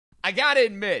I got to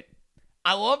admit,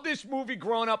 I love this movie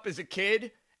growing up as a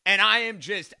kid, and I am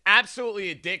just absolutely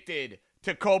addicted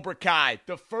to Cobra Kai.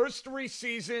 The first 3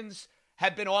 seasons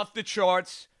have been off the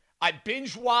charts. I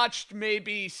binge watched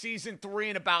maybe season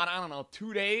 3 in about,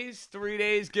 2 days, 3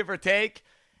 days, give or take.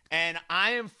 And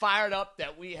I am fired up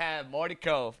that we have Martin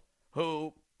Kove,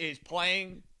 who is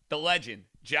playing the legend,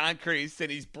 John Kreese, and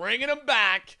he's bringing him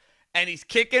back, and he's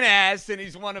kicking ass, and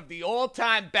he's one of the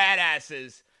all-time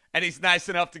badasses, and he's nice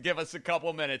enough to give us a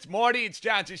couple minutes. Marty, it's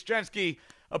John Jastremski.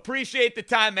 Appreciate the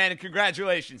time, man, and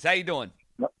congratulations. How you doing?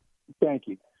 Thank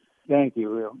you. Thank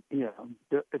you.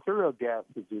 It's a real gas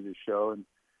to do this show, and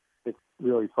it's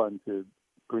really fun to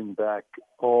bring back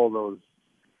all those,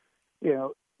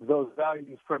 those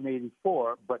values from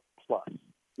 '84, but plus.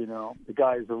 The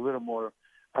guy is a little more,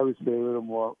 I would say, a little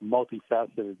more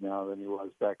multifaceted now than he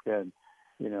was back then.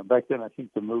 Back then I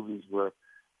think the movies were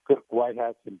white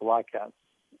hats and black hats,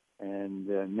 and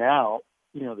now,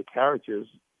 the characters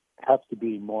have to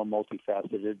be more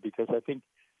multifaceted because I think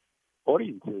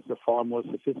audiences are far more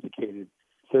sophisticated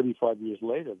 35 years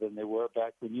later than they were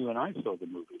back when you and I saw the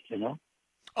movie,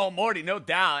 Oh, Marty, no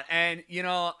doubt. And,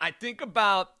 I think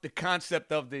about the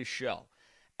concept of this show.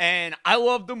 And I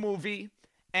love the movie.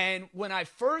 And when I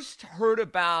first heard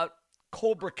about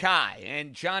Cobra Kai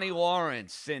and Johnny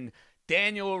Lawrence and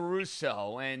Daniel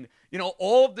LaRusso and,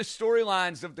 all of the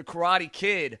storylines of the Karate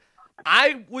Kid,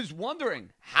 I was wondering,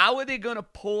 how are they going to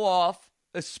pull off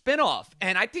a spinoff?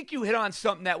 And I think you hit on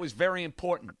something that was very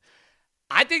important.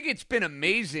 I think it's been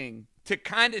amazing to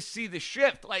kind of see the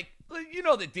shift. Like, you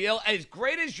know the deal. As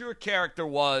great as your character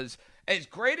was, as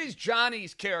great as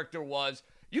Johnny's character was,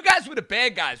 you guys were the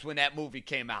bad guys when that movie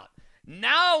came out.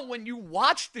 Now, when you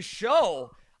watch the show,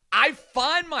 I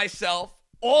find myself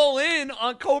all in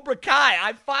on Cobra Kai.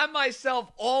 I find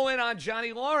myself all in on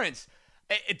Johnny Lawrence.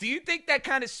 Do you think that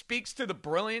kind of speaks to the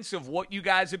brilliance of what you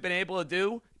guys have been able to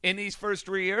do in these first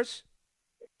 3 years?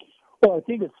 Well, I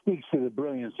think it speaks to the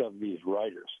brilliance of these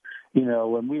writers.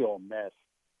 When we all met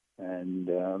and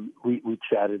we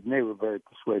chatted, and they were very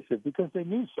persuasive because they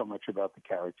knew so much about the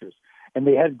characters, and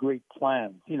they had great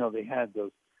plans. They had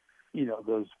those,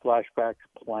 those flashbacks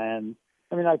planned.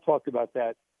 I mean, I talked about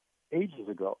that ages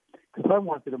ago because I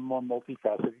wanted a more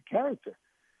multifaceted character.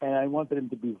 And I wanted him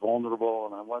to be vulnerable,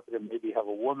 and I wanted him to maybe have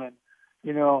a woman,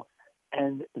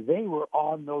 and they were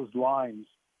on those lines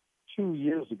 2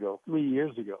 years ago, 3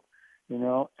 years ago,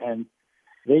 and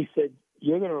they said,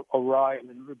 you're going to arrive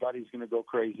and everybody's going to go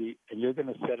crazy, and you're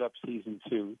going to set up season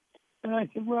 2. And I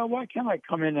said, well, why can't I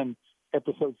come in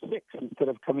episode 6 instead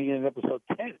of coming in episode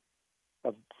 10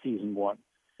 of season 1?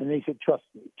 And they said, trust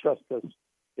me, trust us,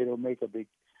 it'll make a big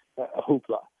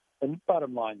hoopla. And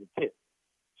bottom line, it did.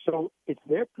 So it's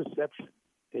their perception,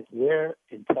 it's their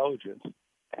intelligence,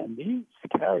 and these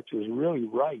characters really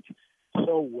write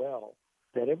so well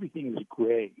that everything is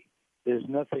gray. There's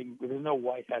no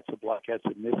white hats or black hats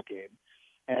in this game.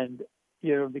 And,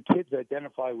 the kids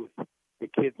identify with the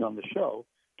kids on the show,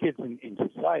 kids in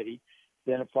society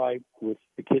identify with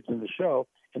the kids in the show,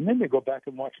 and then they go back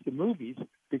and watch the movies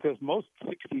because most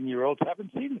 16-year-olds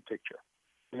haven't seen the picture,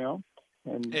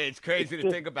 And it's crazy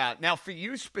to think about. Now, for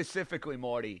you specifically,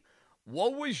 Marty,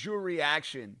 what was your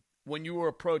reaction when you were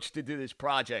approached to do this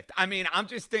project? I mean, I'm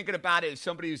just thinking about it as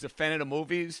somebody who's a fan of the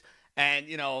movies and,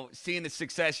 seeing the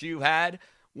success you had.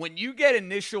 When you get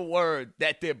initial word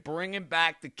that they're bringing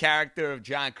back the character of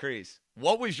John Kreese,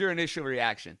 what was your initial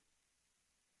reaction?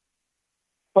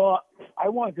 Well, I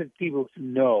wanted people to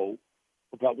know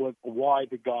about why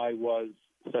the guy was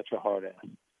such a hard ass.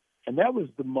 And that was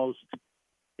the most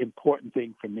important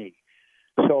thing for me.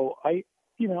 So I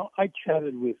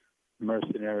chatted with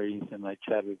mercenaries and I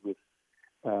chatted with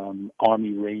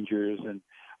Army Rangers, and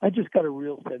I just got a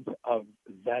real sense of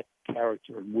that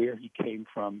character and where he came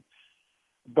from.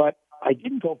 But I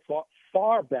didn't go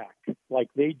far back like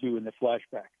they do in the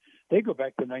flashback. They go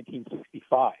back to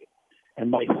 1965,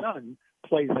 and my son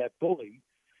plays that bully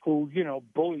who,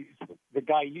 bullies the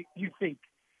guy you think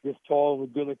this tall,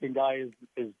 good-looking guy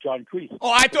is John Kreese.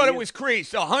 Oh, I thought it was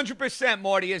Kreese, 100%,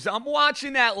 Marty. As I'm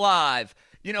watching that live,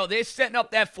 they're setting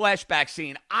up that flashback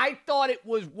scene. I thought it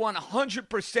was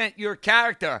 100% your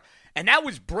character, and that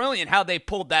was brilliant how they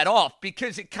pulled that off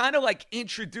because it kind of like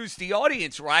introduced the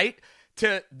audience, right,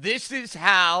 to this is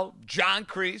how John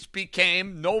Kreese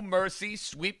became No Mercy,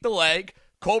 Sweep the Leg,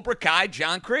 Cobra Kai,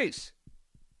 John Kreese.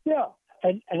 Yeah,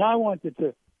 and I wanted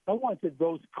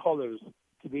those colors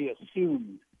to be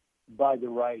assumed by the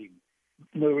writing.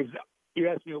 In other words, you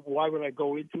asked me why would I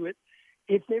go into it?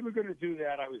 If they were going to do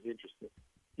that, I was interested.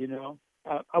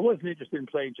 I wasn't interested in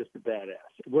playing just a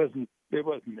badass. It wasn't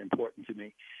important to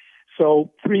me.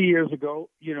 So 3 years ago,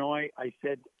 I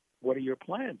said, what are your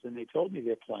plans? And they told me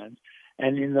their plans.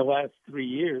 And in the last 3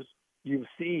 years, you've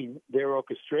seen their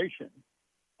orchestration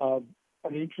of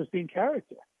an interesting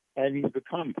character. And he's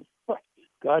become,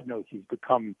 God knows he's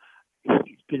been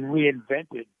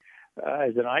reinvented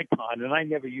as an icon. And I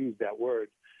never use that word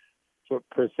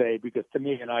per se, because to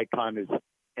me, an icon is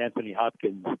Anthony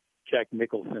Hopkins, Jack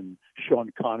Nicholson,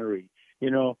 Sean Connery. I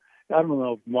don't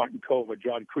know if Martin Kove or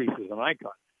John Kreese is an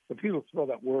icon, but people throw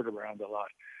that word around a lot.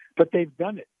 But they've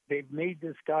done it. They've made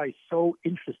this guy so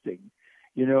interesting,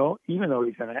 even though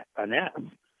he's an ass.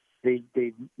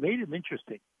 They've made him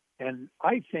interesting. And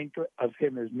I think of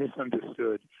him as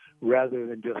misunderstood rather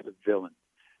than just a villain,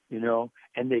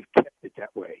 and they've kept it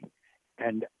that way.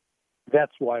 And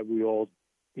that's why we all,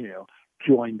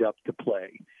 joined up to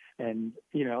play. And,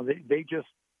 they just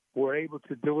were able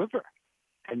to deliver.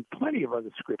 And plenty of other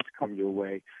scripts come your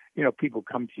way. People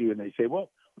come to you and they say,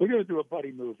 well, we're going to do a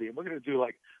buddy movie, and we're going to do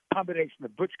like a combination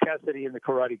of Butch Cassidy and the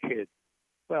Karate Kid.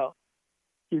 Well,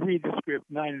 you read the script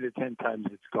 9 out of 10 times,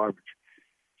 it's garbage.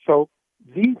 So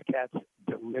these cats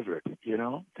delivered,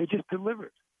 they just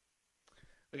delivered.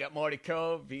 We got Martin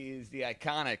Kove. He's the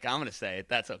iconic, I'm going to say it,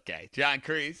 that's okay, John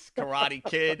Kreese, Karate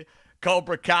Kid,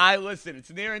 Cobra Kai. Listen,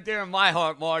 it's near and dear in my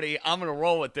heart, Marty. I'm going to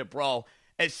roll with it, bro.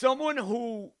 As someone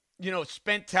who,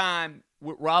 spent time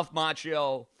with Ralph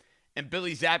Macchio and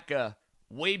Billy Zabka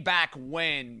way back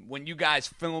when you guys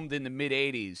filmed in the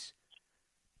mid-'80s,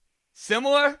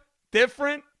 similar,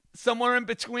 different, somewhere in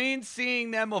between,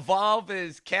 seeing them evolve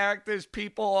as characters,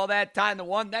 people, all that time to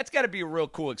one, that's got to be a real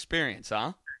cool experience,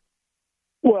 huh?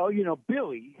 Well,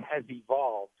 Billy has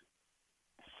evolved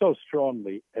so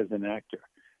strongly as an actor.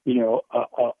 He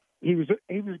was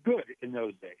good in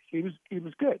those days. He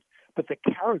was good, but the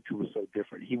character was so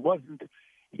different. He wasn't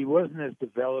as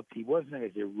developed. He wasn't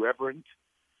as irreverent.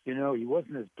 He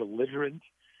wasn't as belligerent.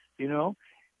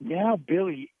 Now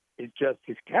Billy is just,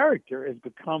 his character has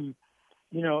become,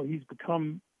 he's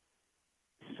become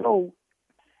so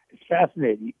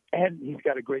fascinating, and he's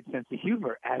got a great sense of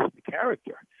humor as the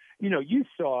character. You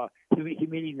saw him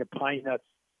eating the pine nuts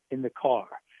in the car,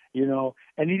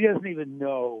 and he doesn't even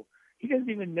know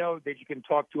that you can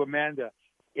talk to Amanda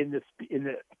in the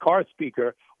car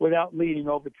speaker without leaning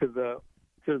over to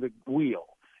the wheel,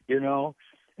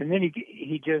 and then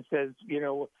he just says,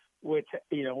 we're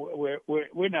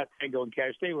not Tango and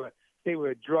Cash. They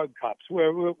were drug cops.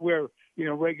 We're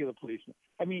regular policemen.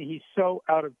 I mean, he's so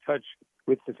out of touch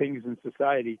with the things in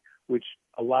society, which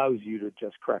allows you to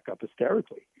just crack up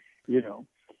hysterically,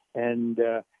 and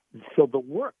so the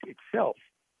work itself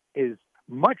is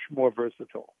much more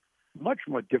versatile, much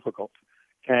more difficult,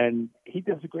 and he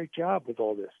does a great job with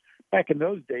all this. Back in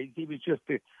those days, he was just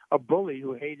a bully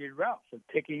who hated Ralph and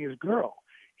picking his girl.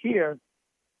 Here,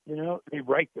 they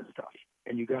write this stuff,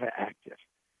 and you got to act it.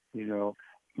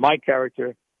 My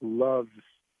character loves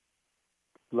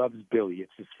Billy.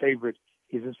 It's his favorite.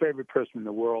 He's his favorite person in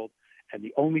the world, and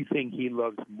the only thing he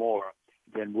loves more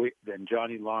than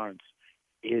Johnny Lawrence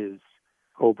is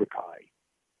Cobra Kai.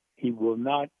 He will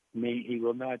not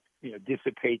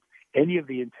dissipate any of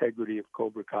the integrity of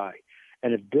Cobra Kai.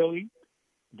 And if Billy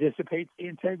dissipates the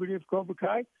integrity of Cobra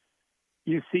Kai,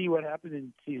 you see what happened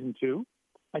in season 2.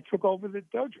 I took over the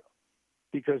dojo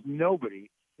because nobody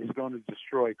is going to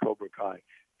destroy Cobra Kai,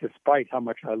 despite how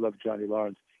much I love Johnny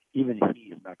Lawrence. Even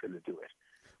he is not going to do it.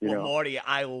 Well, Marty,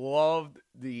 I loved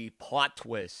the plot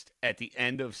twist at the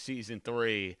end of season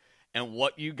 3 and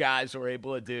what you guys were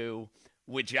able to do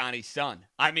with Johnny's son.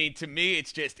 I mean, to me,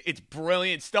 it's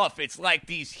brilliant stuff. It's like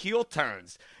these heel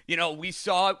turns. We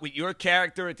saw it with your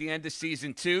character at the end of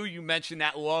season 2. You mentioned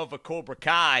that love of Cobra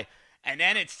Kai. And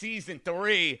then it's season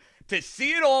 3, to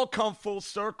see it all come full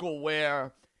circle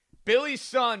where Billy's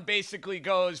son basically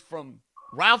goes from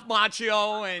Ralph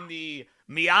Macchio and the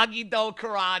Miyagi-Do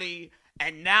karate,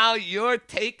 and now you're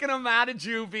taking him out of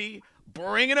juvie,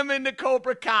 bringing him into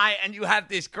Cobra Kai, and you have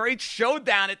this great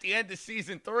showdown at the end of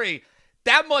season 3.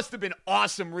 That must have been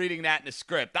awesome reading that in the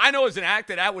script. I know as an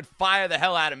actor, that would fire the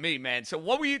hell out of me, man. So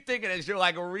what were you thinking as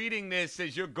you're reading this,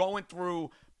 as you're going through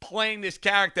playing this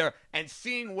character and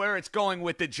seeing where it's going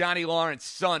with the Johnny Lawrence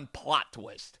son plot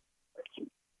twist?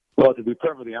 Well, to be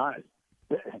perfectly honest,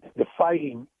 the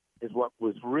fighting is what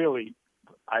was really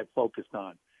I focused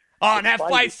on. Oh, and that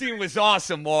fight scene was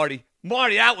awesome, Marty.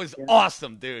 Marty, that was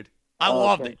awesome, dude. I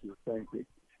loved it. Thank you.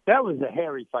 That was a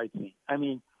hairy fight scene. I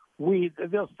mean,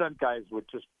 those stunt guys were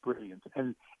just brilliant.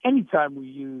 And anytime we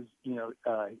use,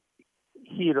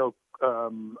 Hiro,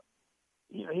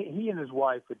 he and his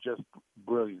wife are just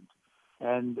brilliant.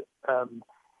 And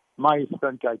my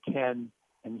stunt guy Ken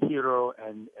and Hiro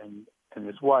and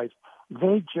his wife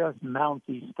they just mount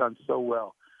these stunts so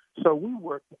well. So we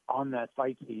worked on that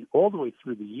fight scene all the way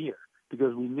through the year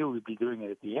because we knew we'd be doing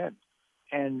it at the end.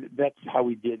 And that's how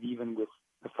we did even with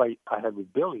the fight I had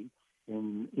with Billy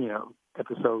in,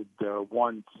 episode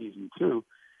 1, season 2.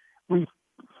 We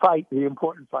fight the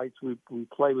important fights. We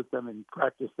play with them and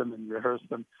practice them and rehearse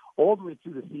them all the way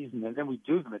through the season, and then we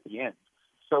do them at the end.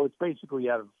 So it's basically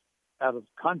out of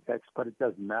context, but it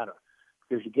doesn't matter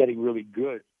because you're getting really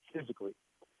good physically.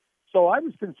 So I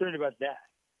was concerned about that.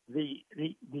 The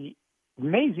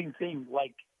amazing thing,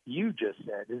 like you just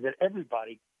said, is that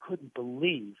everybody couldn't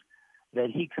believe that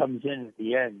he comes in at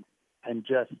the end and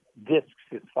just discs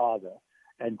his father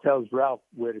and tells Ralph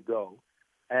where to go.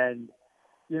 And,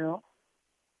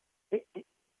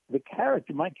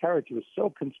 my character was so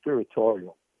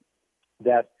conspiratorial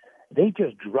that they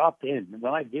just dropped in.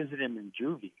 When I visit him in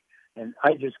juvie, and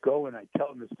I just go and I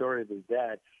tell him the story of his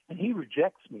dad, and he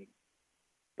rejects me.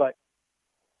 But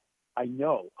I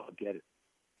know I'll get it.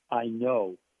 I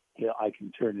know I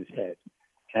can turn his head.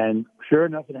 And sure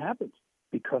enough, it happens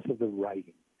because of the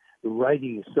writing. The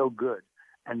writing is so good.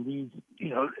 And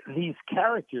these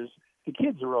characters, the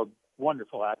kids are all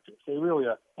wonderful actors. They really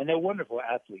are. And they're wonderful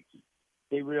athletes.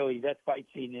 That fight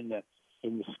scene in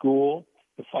the school,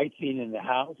 the fight scene in the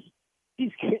house,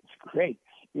 these kids are great.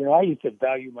 I used to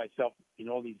value myself in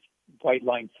all these White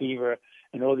Line Fever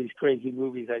and all these crazy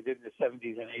movies I did in the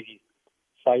 70s and 80s,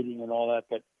 fighting and all that.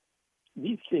 But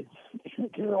these kids,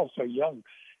 they're all so young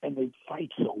and they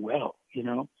fight so well,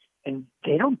 and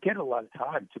they don't get a lot of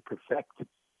time to perfect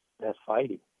that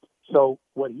fighting. So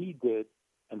what he did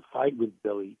and fight with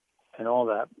Billy and all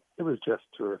that, it was just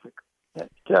terrific.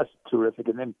 Just terrific.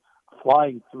 And then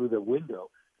flying through the window,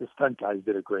 the stunt guys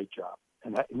did a great job.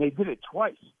 And they did it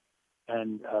twice.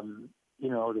 And,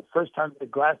 the first time the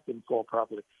glass didn't fall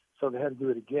properly, so they had to do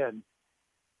it again.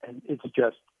 And it's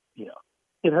just,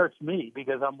 it hurts me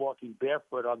because I'm walking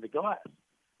barefoot on the glass,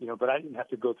 but I didn't have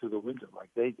to go through the window like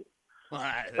they did. Well,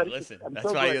 listen, that's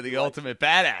so why you're the ultimate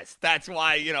badass. That's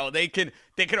why, they can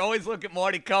always look at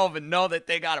Martin Kove and know that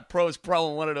they got a pro's pro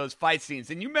in one of those fight scenes.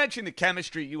 And you mentioned the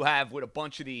chemistry you have with a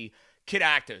bunch of the kid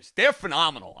actors. They're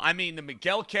phenomenal. I mean, the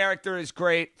Miguel character is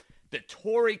great. The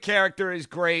Tori character is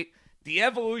great. The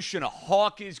evolution of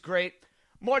Hawk is great.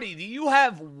 Marty, do you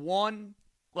have one,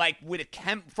 like, with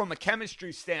from a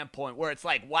chemistry standpoint where it's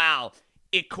like, wow,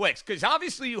 it clicks? Because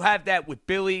obviously you have that with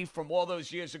Billy from all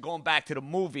those years of going back to the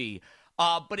movie.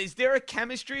 But is there a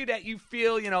chemistry that you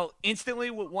feel,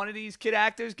 instantly with one of these kid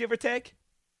actors, give or take?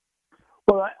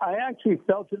 Well, I actually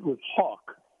felt it with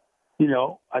Hawk.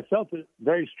 I felt it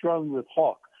very strongly with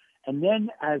Hawk. And then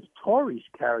as Tori's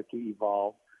character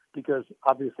evolved, because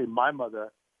obviously my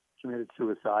mother committed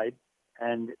suicide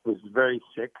and was very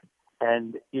sick.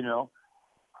 And,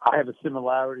 I have a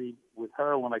similarity with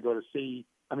her when I go to see.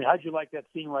 I mean, how'd you like that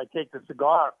scene where I take the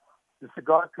cigar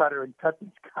cutter and cut this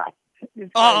guy?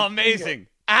 Oh, amazing.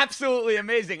 Absolutely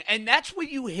amazing. And that's what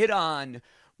you hit on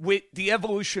with the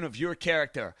evolution of your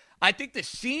character. I think the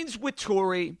scenes with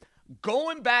Tori,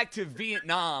 going back to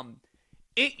Vietnam,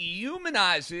 it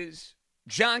humanizes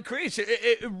John Kreese.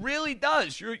 It really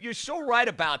does. You're so right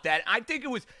about that. I think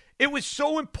it was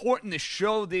so important to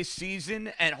show this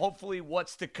season and hopefully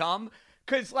what's to come.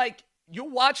 Because, you're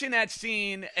watching that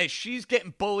scene as she's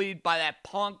getting bullied by that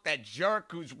punk, that jerk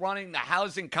who's running the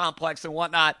housing complex and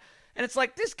whatnot. And it's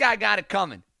like, this guy got it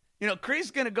coming. Kreese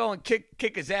is going to go and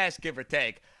kick his ass, give or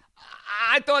take.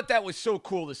 I thought that was so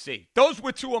cool to see. Those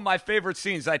were two of my favorite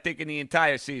scenes, I think, in the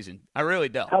entire season. I really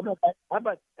do. How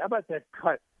about that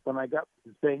cut when I got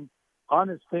the thing on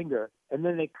his finger, and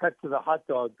then they cut to the hot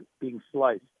dog being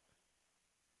sliced?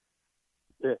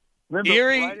 Yeah. Remember,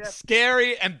 eerie,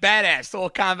 scary, and badass all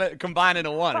combined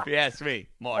into one, if you ask me,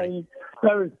 Marty. I mean,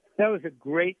 that was a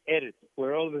great edit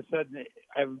where all of a sudden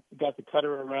I got the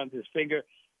cutter around his finger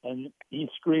and he's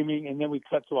screaming, and then we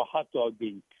cut to a hot dog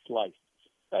being sliced.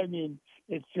 I mean,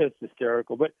 it's just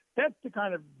hysterical. But that's the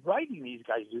kind of writing these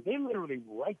guys do. They literally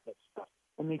write that stuff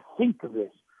and they think of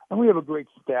this. And we have a great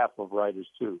staff of writers,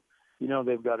 too.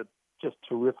 They've got a just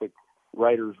terrific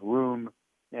writer's room,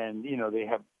 and, they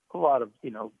have a lot of,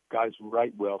 guys who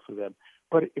write well for them.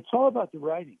 But it's all about the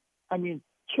writing. I mean,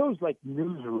 shows like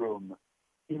Newsroom,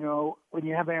 when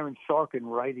you have Aaron Sorkin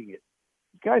writing it,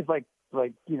 guys like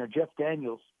Jeff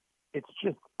Daniels, it's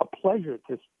just a pleasure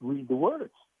to read the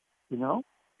words,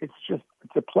 it's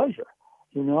a pleasure,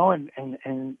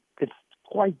 and it's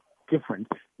quite different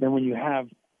than when you have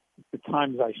the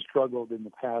times I struggled in the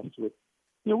past with,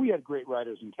 we had great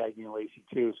writers in Cagney and Lacey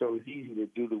too, so it was easy to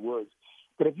do the words.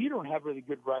 But if you don't have really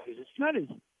good writers, it's not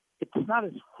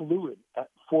as fluid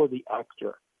for the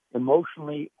actor,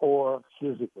 emotionally or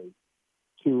physically.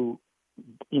 to,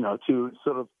 to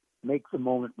sort of make the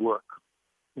moment work.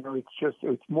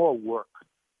 It's more work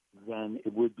than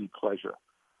it would be pleasure.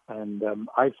 And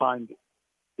I find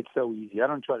it's so easy. I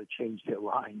don't try to change their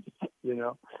lines,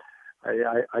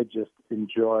 I just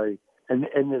enjoy, and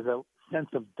there's a sense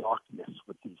of darkness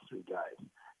with these three guys.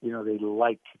 They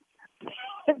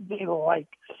like,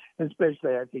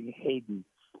 especially I think Hayden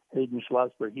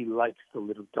Schlossberg, he likes the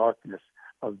little darkness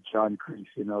of John Kreese,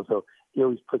 so he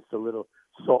always puts a little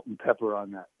salt and pepper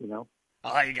on that,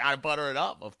 Oh, you got to butter it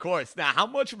up, of course. Now, how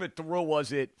much of a thrill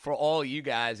was it for all you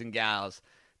guys and gals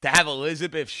to have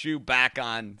Elizabeth Shue back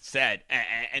on set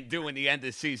and doing the end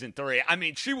of season 3? I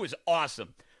mean, she was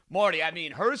awesome. Marty, I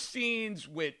mean, her scenes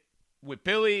with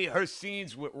Billy, her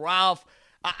scenes with Ralph,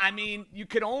 I mean, you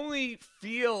could only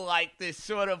feel like this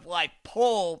sort of like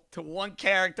pull to one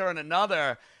character and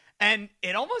another. And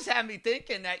it almost had me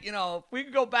thinking that, if we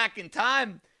could go back in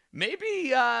time,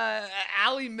 maybe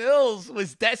Allie Mills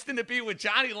was destined to be with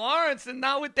Johnny Lawrence and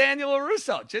not with Daniel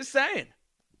LaRusso. Just saying.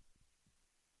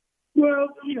 Well,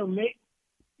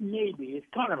 maybe. It's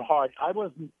kind of hard. I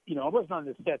wasn't on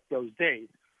the set those days.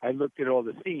 I looked at all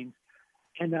the scenes,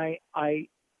 and I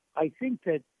think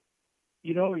that,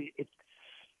 it's,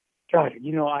 God,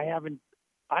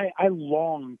 I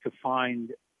long to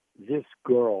find this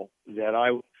girl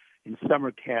that in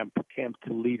summer Camp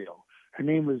Toledo. Her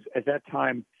name was, at that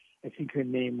time, I think her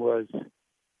name was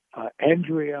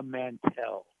Andrea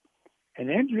Mantell.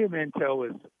 And Andrea Mantell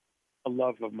was a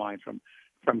love of mine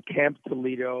from Camp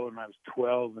Toledo when I was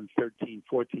 12 and 13,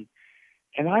 14.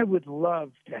 And I would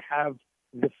love to have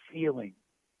the feeling,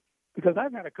 because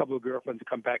I've had a couple of girlfriends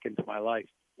come back into my life,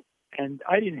 and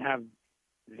I didn't have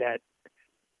that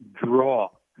draw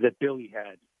that Billy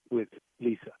had with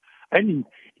Lisa. It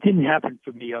didn't happen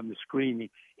for me on the screen.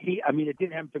 It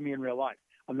didn't happen to me in real life.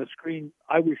 On the screen,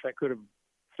 I wish I could have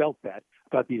felt that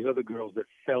about these other girls that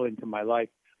fell into my life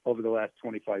over the last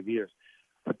 25 years.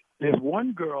 But there's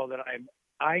one girl that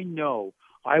I know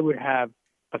I would have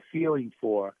a feeling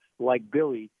for, like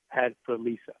Billy had for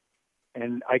Lisa.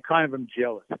 And I kind of am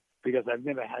jealous because I've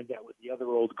never had that with the other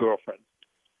old girlfriends.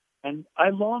 And I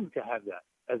long to have that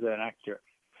as an actor,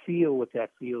 feel what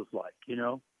that feels like,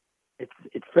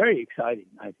 It's very exciting,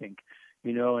 I think,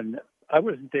 and I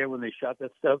wasn't there when they shot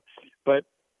that stuff, but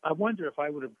I wonder if I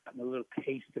would have gotten a little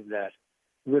taste of that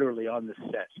literally on the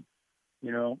set.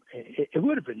 It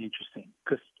would have been interesting,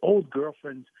 because old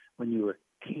girlfriends, when you were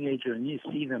a teenager and you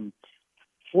see them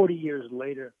 40 years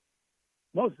later,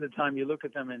 most of the time you look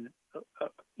at them and,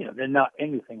 they're not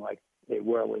anything like they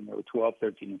were when they were 12,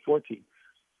 13, and 14.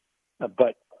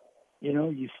 But,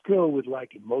 you still would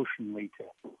like emotionally to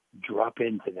drop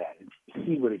into that and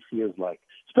see what it feels like,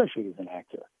 especially as an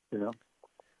actor,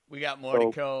 We got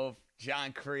Martin Kove,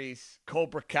 John Kreese,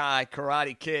 Cobra Kai,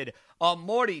 Karate Kid.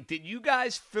 Marty, did you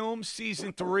guys film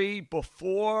season 3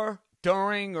 before,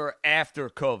 during, or after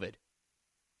COVID?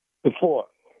 Before.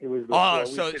 It was before. Oh,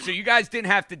 so you guys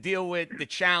didn't have to deal with the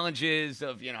challenges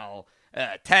of,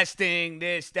 testing,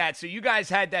 this, that. So you guys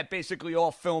had that basically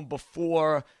all filmed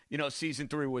before, season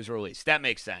 3 was released. That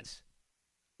makes sense.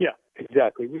 Yeah,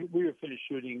 exactly. We were finished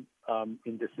shooting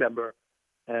in December,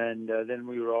 and then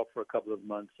we were off for a couple of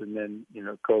months, and then,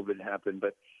 COVID happened.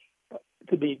 But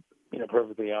to be,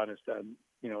 perfectly honest,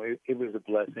 it was a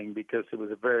blessing, because it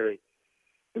was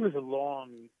a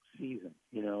long season.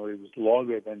 It was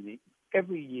longer than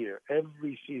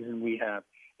every season we have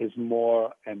is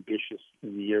more ambitious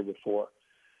than the year before.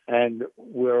 And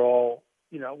we're all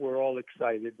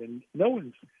excited, and no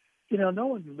one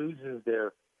loses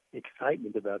their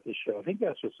excitement about this show. I think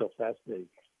that's what's so fascinating,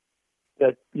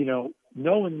 that,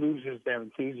 no one loses their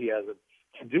enthusiasm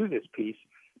to do this piece,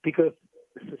 because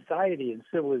society and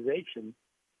civilization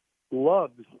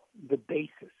loves the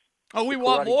basis. Oh, we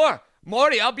want more.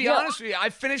 Marty, I'll be honest with you. I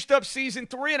finished up season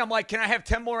 3, and I'm like, can I have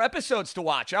 10 more episodes to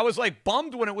watch? I was like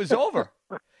bummed when it was over.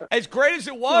 As great as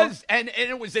it was, and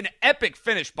it was an epic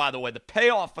finish, by the way. The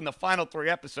payoff on the final 3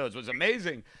 episodes was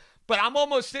amazing. But I'm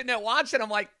almost sitting there watching. I'm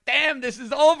like, damn, this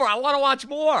is over. I want to watch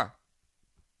more.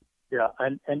 Yeah,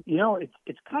 and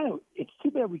it's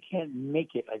too bad we can't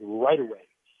make it like right away,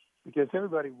 because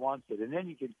everybody wants it. And then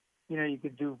you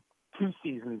could do 2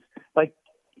 seasons. Like,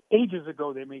 ages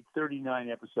ago, they made 39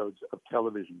 episodes of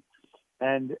television.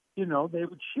 And, they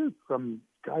would shoot from,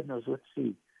 God knows, let's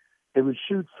see. They would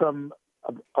shoot from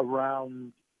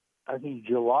around, I think,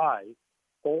 July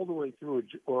all the way through,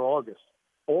 or August,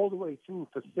 all the way through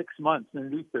for 6 months,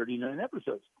 and do 39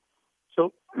 episodes.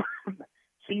 So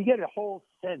you get a whole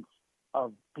sense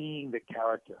of being the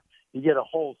character. You get a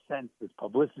whole sense there's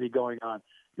publicity going on.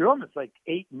 You're almost like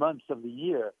 8 months of the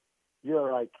year.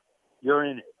 You're in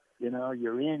it.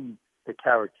 You're in the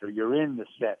character. You're in the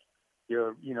set.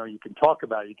 You can talk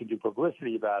about it. You can do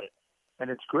publicity about it. And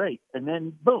it's great. And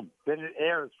then, boom, then it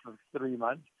airs for 3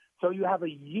 months. So you have a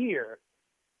year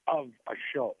of a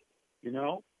show,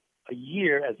 a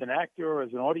year as an actor or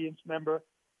as an audience member.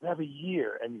 You have a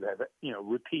year, and you have,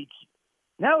 repeats.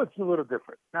 Now it's a little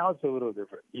different.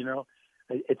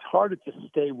 It's harder to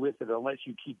stay with it unless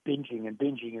you keep binging and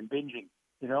binging and binging,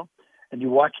 and you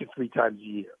watch it 3 times a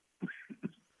year.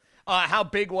 How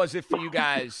big was it for you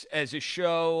guys as a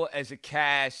show, as a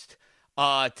cast,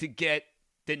 to get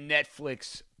the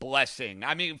Netflix blessing?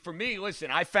 I mean, for me, listen,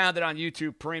 I found it on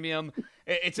YouTube Premium.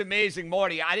 It's amazing,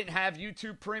 Marty. I didn't have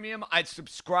YouTube Premium. I'd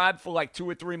subscribe for like 2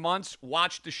 or 3 months,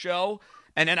 watch the show,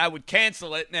 and then I would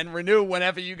cancel it and then renew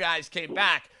whenever you guys came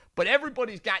back. But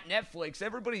everybody's got Netflix.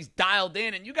 Everybody's dialed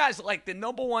in, and you guys are like the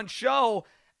number one show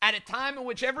at a time in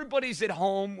which everybody's at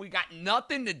home. We got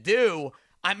nothing to do.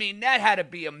 I mean, that had to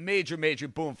be a major, major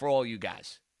boom for all you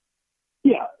guys.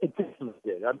 Yeah, it definitely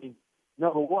did. I mean,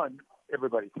 number one,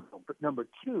 everybody's home. But number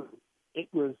two,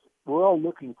 we're all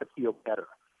looking to feel better.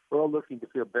 We're all looking to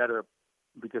feel better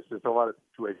because there's a lot of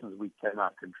situations we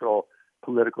cannot control,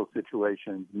 political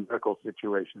situations, medical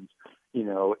situations,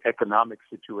 economic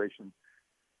situations.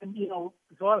 And,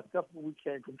 there's a lot of stuff that we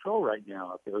can't control right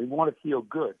now out there. We want to feel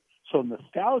good. So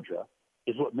nostalgia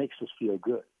is what makes us feel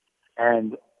good.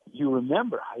 And you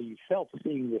remember how you felt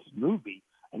seeing this movie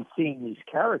and seeing these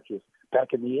characters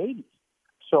back in the 80s.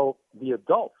 So the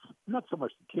adults, not so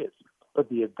much the kids, but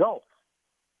the adults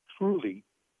truly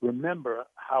remember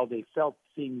how they felt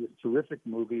seeing this terrific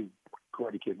movie,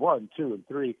 Karate Kid 1, 2, and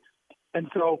 3. And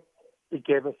so it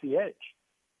gave us the edge.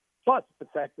 Plus the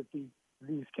fact that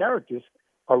these characters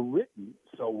are written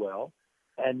so well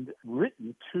and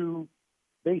written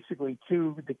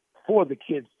for the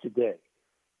kids today.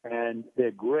 And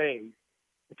they're gray.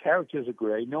 The characters are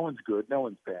gray. No one's good. No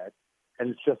one's bad.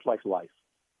 And it's just like life.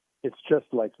 It's just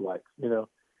like life,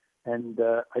 And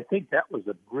I think that was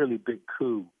a really big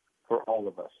coup for all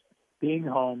of us. Being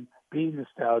home, being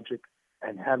nostalgic,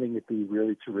 and having it be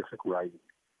really terrific writing.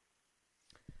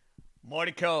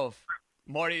 Martin Kove.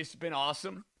 Marty, it's been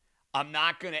awesome. I'm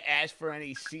not going to ask for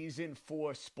any season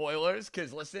 4 spoilers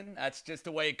because, listen, that's just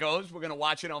the way it goes. We're going to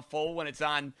watch it unfold when it's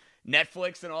on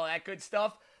Netflix and all that good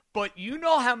stuff. But you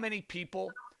know how many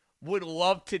people would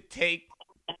love to take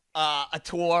a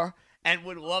tour and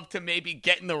would love to maybe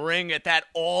get in the ring at that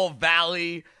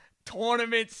All-Valley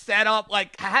tournament setup?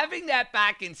 Like, having that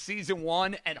back in season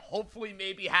 1 and hopefully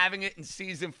maybe having it in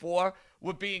season 4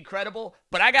 would be incredible.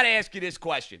 But I got to ask you this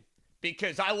question,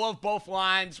 because I love both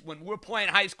lines. When we're playing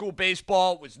high school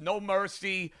baseball, it was no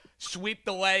mercy, sweep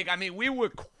the leg. I mean, we were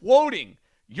quoting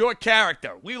your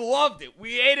character. We loved it.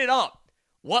 We ate it up.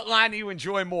 What line do you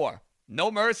enjoy more,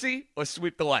 no mercy or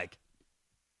sweep the leg?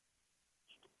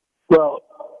 Well,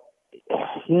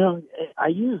 I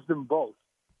use them both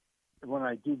when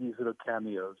I do these little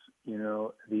cameos.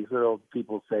 These little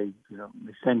people say,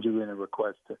 they send you in a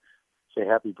request to say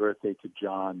happy birthday to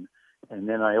John. And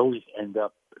then I always end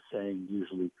up saying,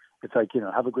 usually, it's like,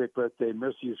 have a great birthday.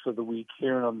 Mercy is for the weak.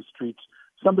 Hearing on the streets,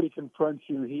 somebody confronts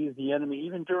you. He is the enemy,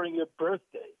 even during your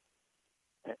birthday.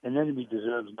 An enemy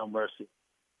deserves no mercy.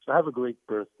 So have a great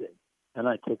birthday. And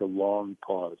I take a long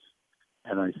pause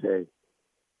and I say,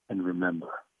 and remember,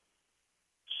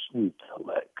 sweep the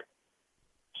leg.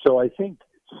 So I think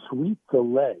sweep the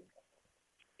leg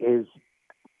is,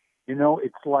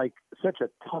 it's like such a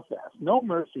tough ass. No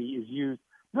mercy is used.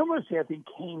 No mercy, I think,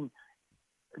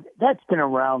 that's been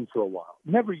around for a while.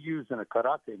 Never used in a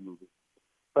karate movie,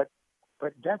 but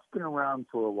that's been around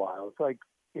for a while. It's like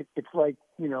they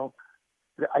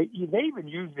even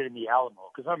used it in the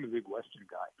Alamo, because I'm a big Western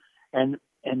guy,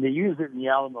 and they used it in the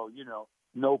Alamo.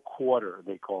 No quarter,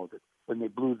 they called it, when they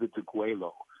blew the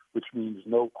Deguelo, which means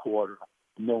no quarter,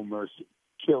 no mercy,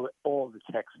 kill all the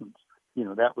Texans.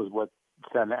 That was what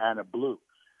Santa Anna blew.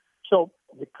 So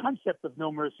the concept of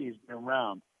no mercy has been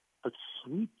around, but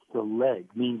sweep the leg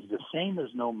means the same as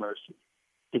no mercy.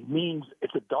 It means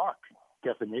it's a dark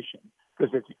definition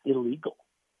because it's illegal,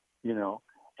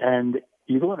 and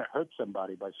you're going to hurt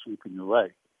somebody by sweeping the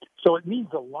leg. So it means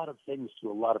a lot of things to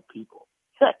a lot of people.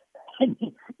 And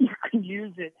you can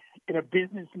use it in a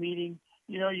business meeting.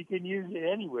 You can use it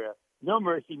anywhere. No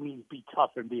mercy means be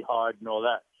tough and be hard and all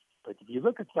that. But if you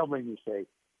look at somebody and you say,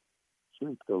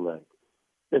 sweep the leg,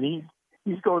 then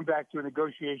he's going back to a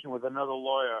negotiation with another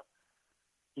lawyer.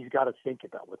 He's got to think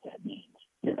about what that means.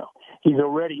 He's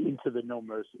already into the no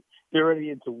mercy. They're already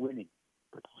into winning.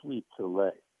 But sweep the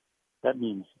leg, that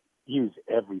means use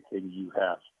everything you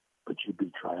have, but you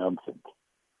be triumphant,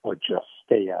 or just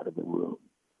stay out of the room.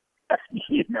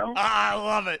 I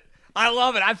love it. I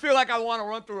love it. I feel like I want to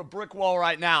run through a brick wall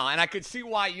right now, and I could see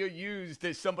why you're used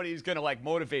as somebody who's going to like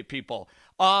motivate people.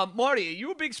 Marty, are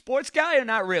you a big sports guy or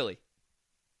not really?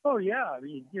 Oh yeah, I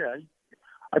mean, yeah,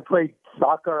 I played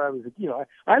soccer. I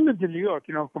lived in New York,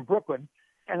 from Brooklyn,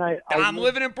 and I I'm lived.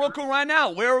 living in Brooklyn right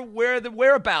now.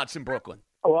 Whereabouts in Brooklyn?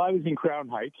 Well, I was in Crown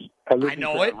Heights. I I lived in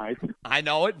know Crown it. Heights. I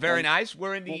know it. Very And, nice.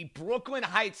 We're in the Brooklyn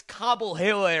Heights Cobble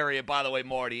Hill area, by the way,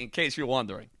 Marty, in case you're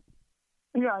wondering.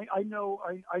 yeah, I know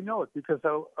it because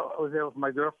I was there with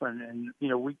my girlfriend, and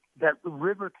that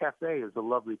River Cafe is a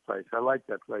lovely place. I like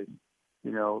that place,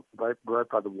 right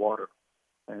by the water,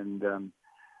 and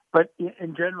but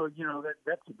in general,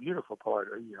 that's a beautiful part,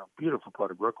 beautiful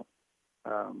part of Brooklyn.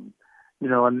 And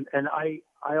I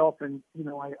often,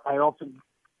 I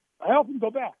often go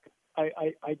back.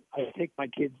 I take my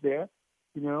kids there,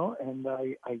 and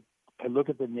I look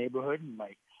at the neighborhood, and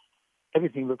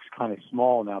everything looks kind of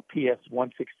small now. PS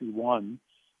 161,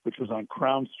 which was on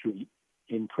Crown Street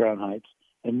in Crown Heights,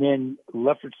 and then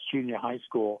Lefferts Junior High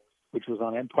School, which was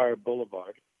on Empire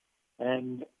Boulevard,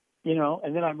 and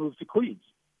and then I moved to Queens,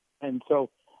 and so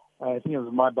I think it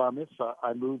was my bar mitzvah.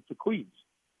 I moved to Queens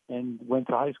and went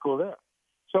to high school there.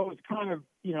 So it's kind of,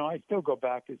 I still go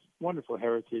back. It's wonderful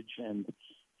heritage, and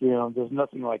there's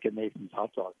nothing like a Nathan's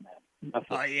hot dog, man. Nothing.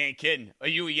 Oh, you ain't kidding. Are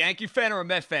you a Yankee fan or a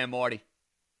Met fan, Marty?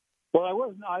 Well, I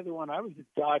wasn't either one. I was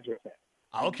a Dodger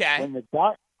fan. Okay. When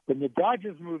the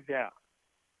Dodgers moved out,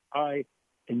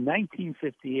 in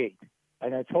 1958,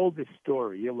 and I told this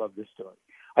story. You'll love this story.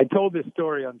 I told this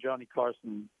story on Johnny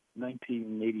Carson,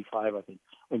 1985, I think,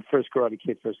 when First Karate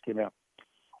Kid first came out.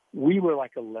 We were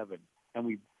like 11,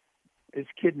 and this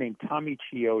kid named Tommy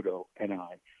Chiodo and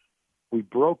we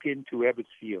broke into Ebbets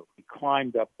Field. We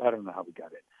climbed up. I don't know how we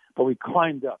got it, but we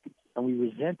climbed up, and we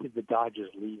resented the Dodgers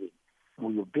leaving.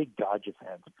 We were big Dodger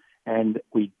fans, and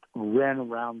we ran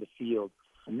around the field.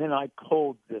 And then I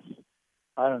pulled this,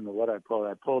 I don't know what I pulled.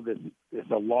 I pulled this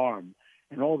alarm,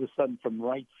 and all of a sudden from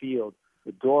right field,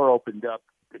 the door opened up,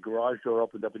 the garage door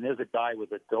opened up, and there's a guy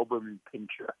with a Doberman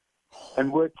Pinscher.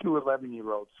 And we're two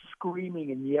 11-year-olds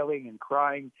screaming and yelling and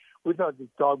crying. We thought this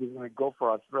dog was going to go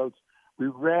for our throats. We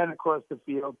ran across the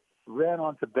field, ran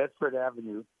onto Bedford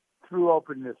Avenue, threw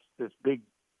open this big,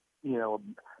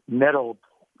 metal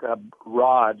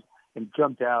rod, and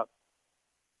jumped out.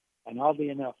 And oddly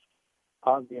enough,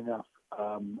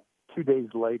 2 days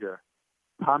later,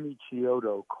 Tommy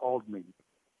Chiodo called me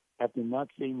after not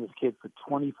seeing this kid for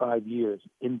 25 years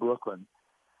in Brooklyn.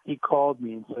 He called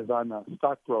me and says, I'm a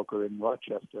stockbroker in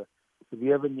Rochester. If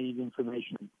you ever need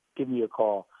information, give me a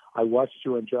call. I watched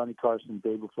you on Johnny Carson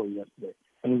day before yesterday.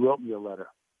 And he wrote me a letter.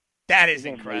 That is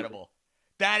incredible.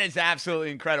 That is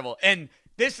absolutely incredible. And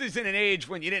this is in an age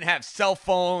when you didn't have cell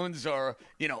phones or,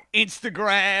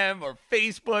 Instagram or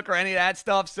Facebook or any of that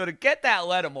stuff. So to get that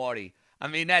letter, Marty, I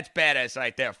mean, that's badass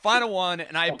right there. Final one,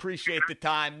 and I appreciate the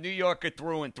time. New Yorker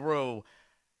through and through.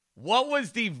 What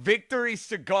was the victory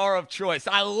cigar of choice?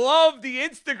 I love the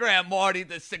Instagram, Marty.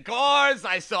 The cigars.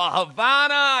 I saw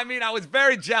Havana. I mean, I was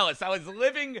very jealous. I was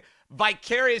living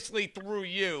vicariously through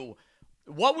you.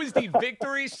 What was the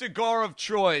victory cigar of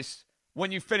choice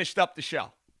when you finished up the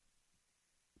show?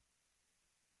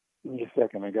 Give me a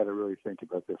second. I got to really think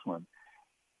about this one.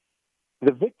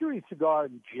 The victory cigar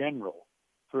in general,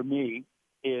 for me,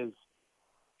 is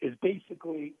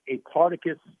basically a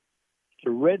Partagas. It's a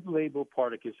red label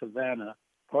Partagas Havana,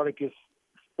 Partagas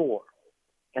 4,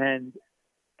 and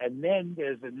then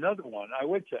there's another one. I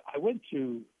went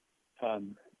to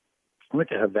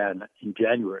Havana in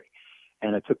January,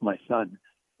 and I took my son,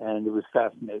 and it was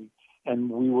fascinating.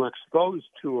 And we were exposed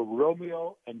to a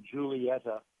Romeo and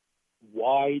Julieta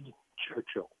wide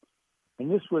Churchill,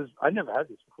 and this was I never had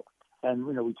this before. And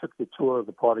we took the tour of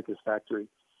the Partagas factory,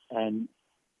 and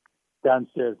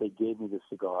downstairs they gave me this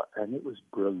cigar, and it was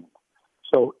brilliant.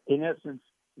 So, in essence,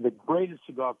 the greatest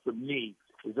cigar for me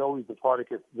is always the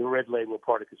Partagas, the red label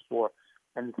Partagas 4,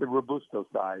 and it's a Robusto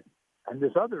size. And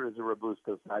this other is a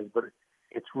Robusto size, but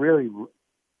it's really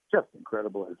just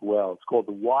incredible as well. It's called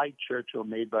the Wide Churchill,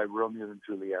 made by Romeo and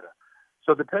Julieta.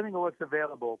 So, depending on what's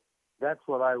available, that's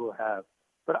what I will have.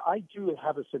 But I do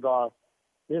have a cigar.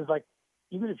 There's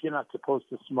even if you're not supposed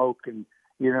to smoke, and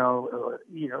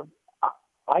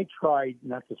I try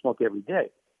not to smoke every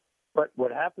day. But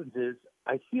what happens is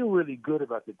I feel really good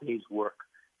about the day's work.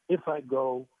 If I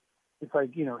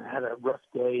had a rough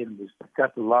day and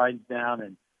got the lines down,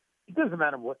 and it doesn't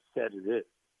matter what set it is,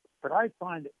 but I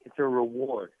find it's a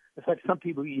reward. It's like some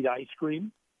people eat ice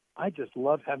cream. I just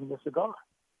love having a cigar,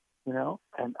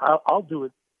 and I'll do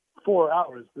it 4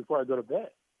 hours before I go to bed.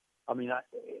 I mean,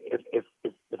 if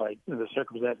I, the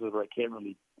circumstances where I can't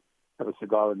really have a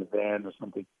cigar in the van or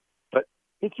something,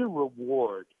 it's a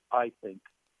reward, I think.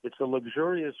 It's a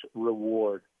luxurious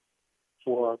reward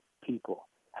for people.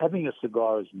 Having a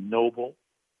cigar is noble.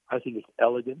 I think it's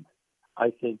elegant.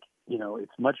 I think,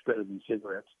 it's much better than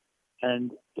cigarettes.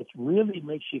 And it really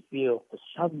makes you feel, for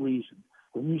some reason,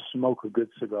 when you smoke a good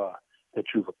cigar, that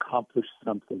you've accomplished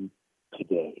something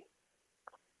today.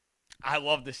 I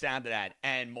love the sound of that.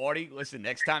 And Marty, listen,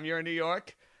 next time you're in New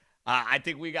York, I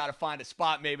think we got to find a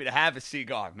spot maybe to have a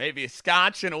cigar, maybe a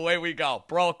scotch, and away we go.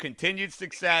 Bro, continued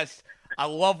success. I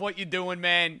love what you're doing,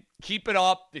 man. Keep it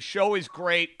up. The show is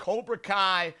great. Cobra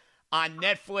Kai on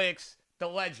Netflix. The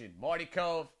legend, Martin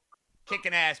Kove,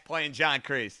 kicking ass playing John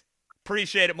Kreese.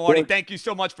 Appreciate it, Marty. Thank you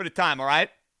so much for the time, all right?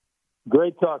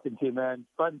 Great talking to you, man.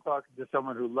 Fun talking to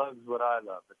someone who loves what I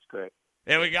love. It's great.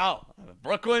 There we go.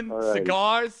 Brooklyn,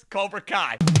 cigars, Cobra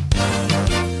Kai.